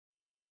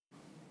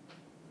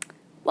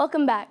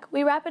Welcome back.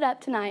 We wrap it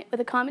up tonight with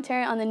a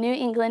commentary on the New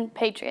England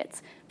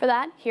Patriots. For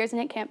that, here's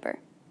Nick Camper.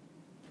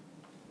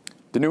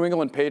 The New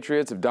England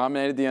Patriots have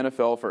dominated the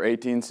NFL for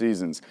 18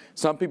 seasons.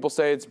 Some people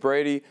say it's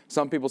Brady,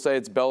 some people say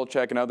it's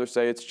Belichick, and others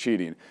say it's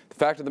cheating. The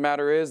fact of the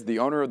matter is, the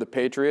owner of the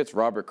Patriots,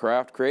 Robert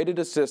Kraft, created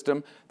a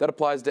system that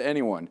applies to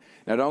anyone.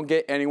 Now, don't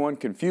get anyone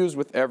confused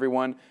with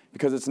everyone,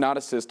 because it's not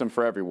a system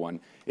for everyone.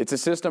 It's a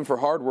system for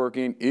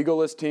hardworking,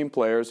 egoless team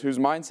players whose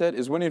mindset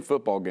is winning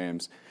football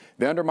games.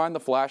 They undermine the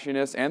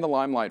flashiness and the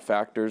limelight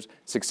factors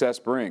success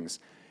brings.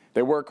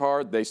 They work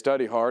hard, they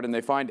study hard, and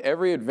they find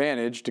every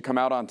advantage to come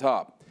out on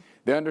top.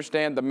 They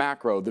understand the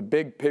macro, the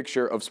big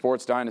picture of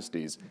sports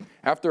dynasties.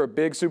 After a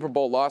big Super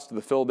Bowl loss to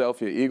the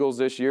Philadelphia Eagles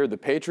this year, the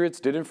Patriots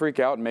didn't freak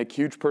out and make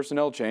huge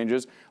personnel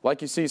changes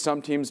like you see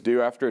some teams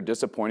do after a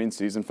disappointing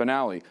season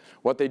finale.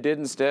 What they did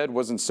instead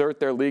was insert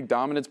their league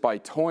dominance by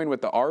toying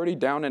with the already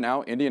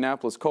down-and-out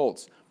Indianapolis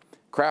Colts.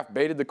 Kraft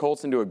baited the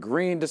Colts into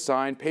agreeing to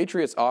sign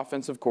Patriots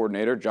offensive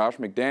coordinator Josh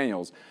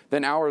McDaniels.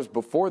 Then hours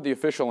before the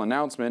official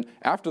announcement,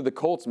 after the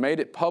Colts made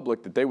it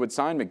public that they would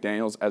sign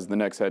McDaniels as the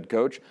next head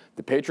coach,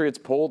 the Patriots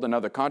pulled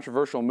another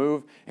controversial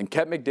move and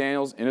kept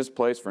McDaniels in his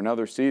place for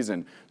another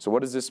season. So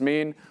what does this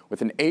mean?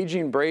 With an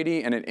aging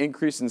Brady and an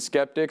increase in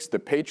skeptics, the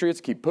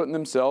Patriots keep putting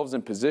themselves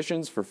in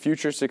positions for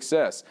future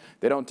success.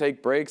 They don't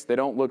take breaks, they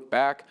don't look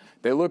back,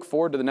 they look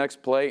forward to the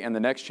next play and the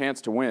next chance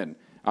to win.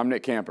 I'm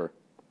Nick Camper.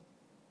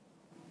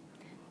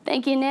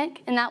 Thank you,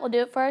 Nick, and that will do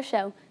it for our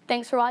show.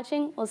 Thanks for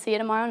watching. We'll see you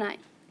tomorrow night.